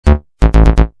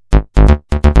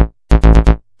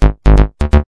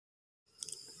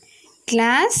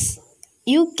Class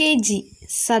UKG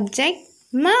Subject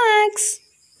Maths.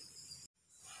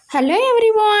 Hello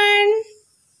everyone.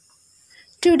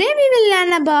 Today we will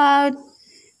learn about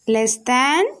less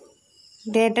than,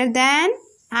 greater than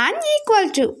and equal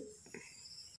to.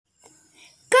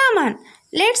 Come on,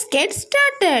 let's get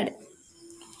started.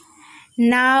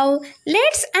 Now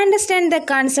let's understand the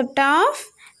concept of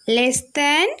less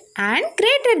than and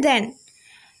greater than.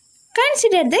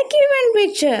 Consider the given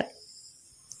picture.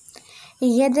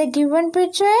 Here the given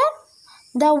picture,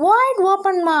 the wide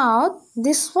open mouth,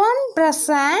 this one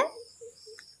present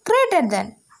greater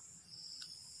than,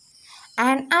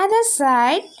 and other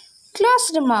side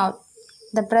closed mouth,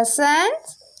 the present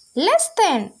less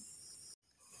than.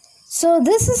 So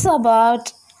this is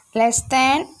about less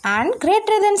than and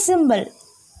greater than symbol.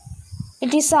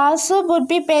 It is also would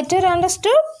be better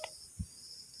understood.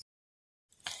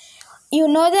 You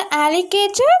know the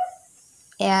alligator?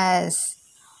 Yes.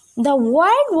 The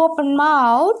wide open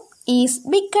mouth is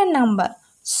bigger number,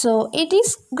 so it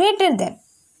is greater than.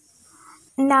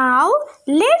 Now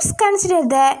let's consider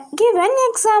the given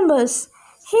examples.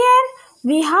 Here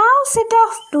we have set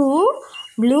of two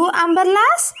blue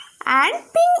umbrellas and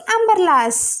pink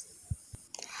umbrellas.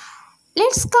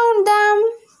 Let's count them.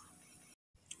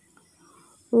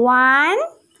 1,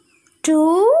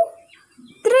 2,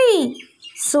 3.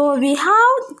 So we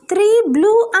have 3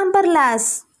 blue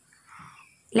umbrellas.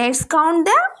 Let's count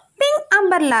the pink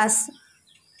umbrellas.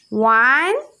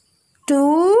 1,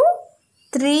 2,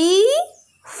 3,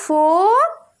 4,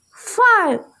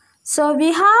 5. So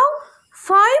we have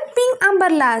 5 pink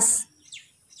umbrellas.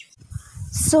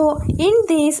 So in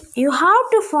this you have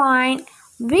to find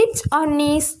which one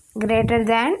is greater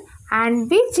than and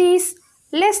which is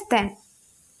less than.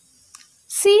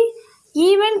 See,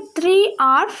 even 3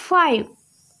 or 5.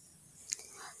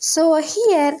 So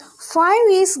here 5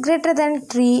 is greater than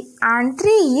 3 and 3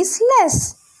 is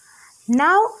less.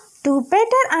 Now to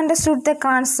better understood the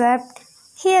concept,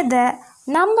 here the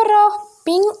number of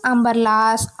pink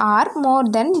umbrellas are more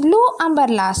than blue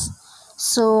umbrellas.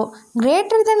 So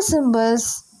greater than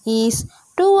symbols is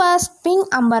towards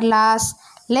pink umbrellas,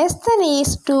 less than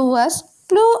is towards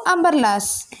blue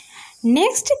umbrellas.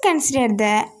 Next consider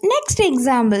the next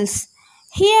examples.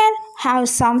 Here have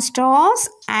some stars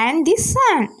and the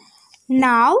sun.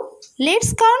 Now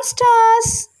let's count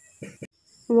stars.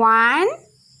 1,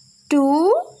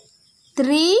 2,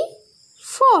 3,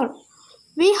 4.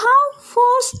 We have 4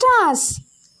 stars.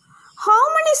 How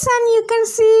many sun you can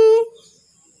see?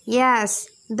 Yes,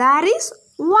 there is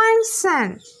 1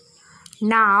 sun.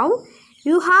 Now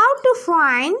you have to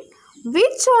find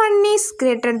which one is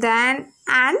greater than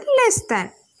and less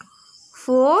than,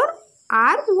 4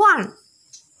 or 1.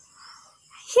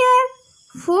 Here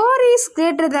 4 is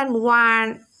greater than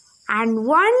 1 and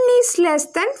 1 is less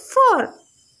than 4.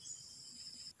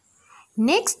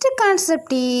 Next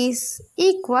concept is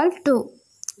equal to.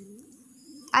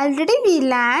 Already we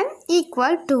learned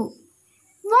equal to.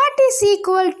 What is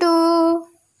equal to?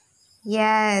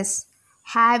 Yes,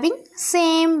 having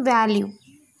same value.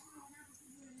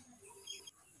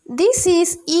 This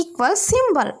is equal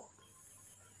symbol.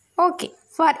 Okay,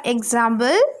 for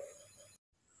example,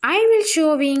 I will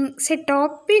showing set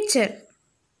of picture.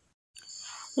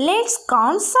 Let's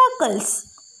count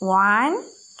circles. 1,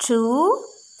 2,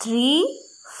 3,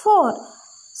 4.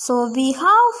 So we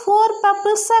have 4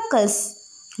 purple circles.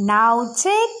 Now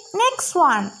check next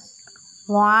one.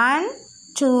 1,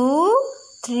 2,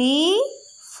 3,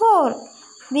 4.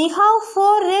 We have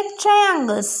 4 red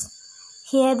triangles.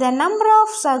 Here the number of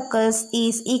circles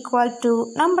is equal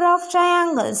to number of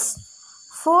triangles.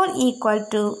 4 equal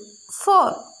to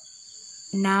 4.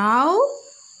 Now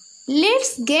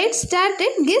let's get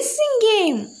started guessing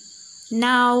game.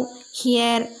 Now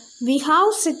here we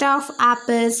have set of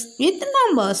apples with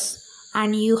numbers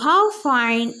and you have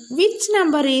find which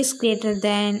number is greater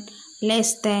than,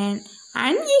 less than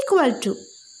and equal to.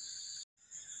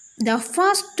 The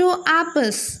first 2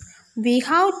 apples we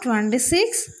have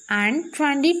 26 and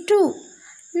 22.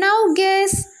 Now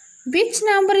guess which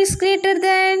number is greater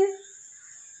than?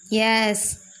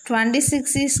 Yes,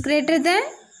 26 is greater than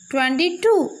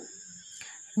 22.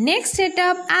 Next set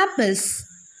of apples.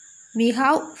 We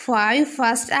have 5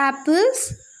 first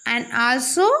apples and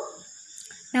also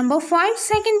number 5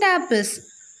 second apples.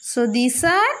 So these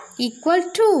are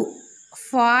equal to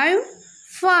 5,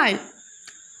 5.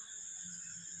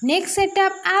 Next set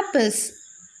of apples.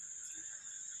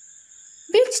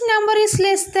 Which number is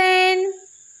less than?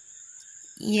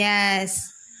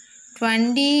 Yes,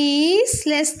 20 is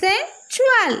less than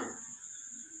 12.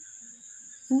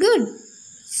 Good.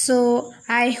 So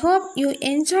I hope you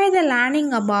enjoy the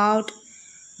learning about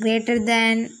greater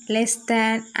than, less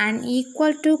than and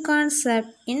equal to concept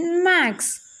in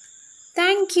maths.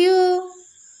 Thank you.